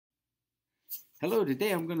Hello, today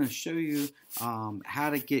I'm going to show you how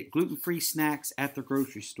to get gluten-free snacks at the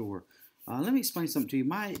grocery store. Let me explain something to you.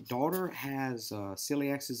 My daughter has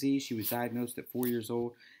celiac disease. She was diagnosed at 4 years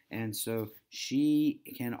old, and so she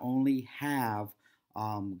can only have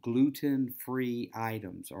gluten-free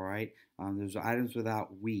items, all right? There's items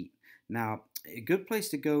without wheat. Now, a good place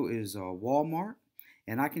to go is Walmart,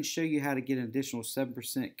 and I can show you how to get an additional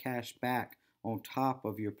 7% cash back on top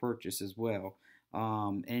of your purchase as well.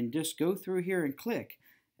 And just go through here and click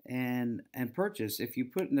and purchase. If you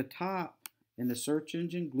put in the top in the search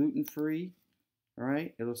engine gluten free, all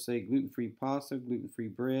right, it'll say gluten free pasta, gluten free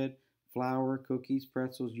bread, flour, cookies,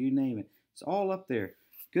 pretzels, you name it. It's all up there.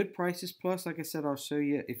 Good prices. Plus, like I said, I'll show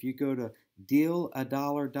you if you go to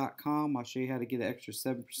dealadollar.com, I'll show you how to get an extra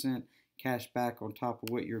 7% cash back on top of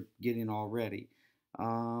what you're getting already.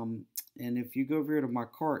 And if you go over here to my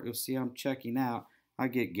cart, you'll see I'm checking out. I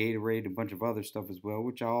get Gatorade, a bunch of other stuff as well,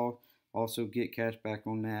 which I'll also get cash back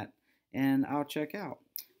on that, and I'll check out.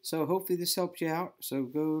 So hopefully this helps you out. So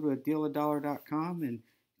go to dealadollar.com and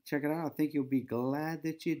check it out. I think you'll be glad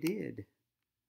that you did.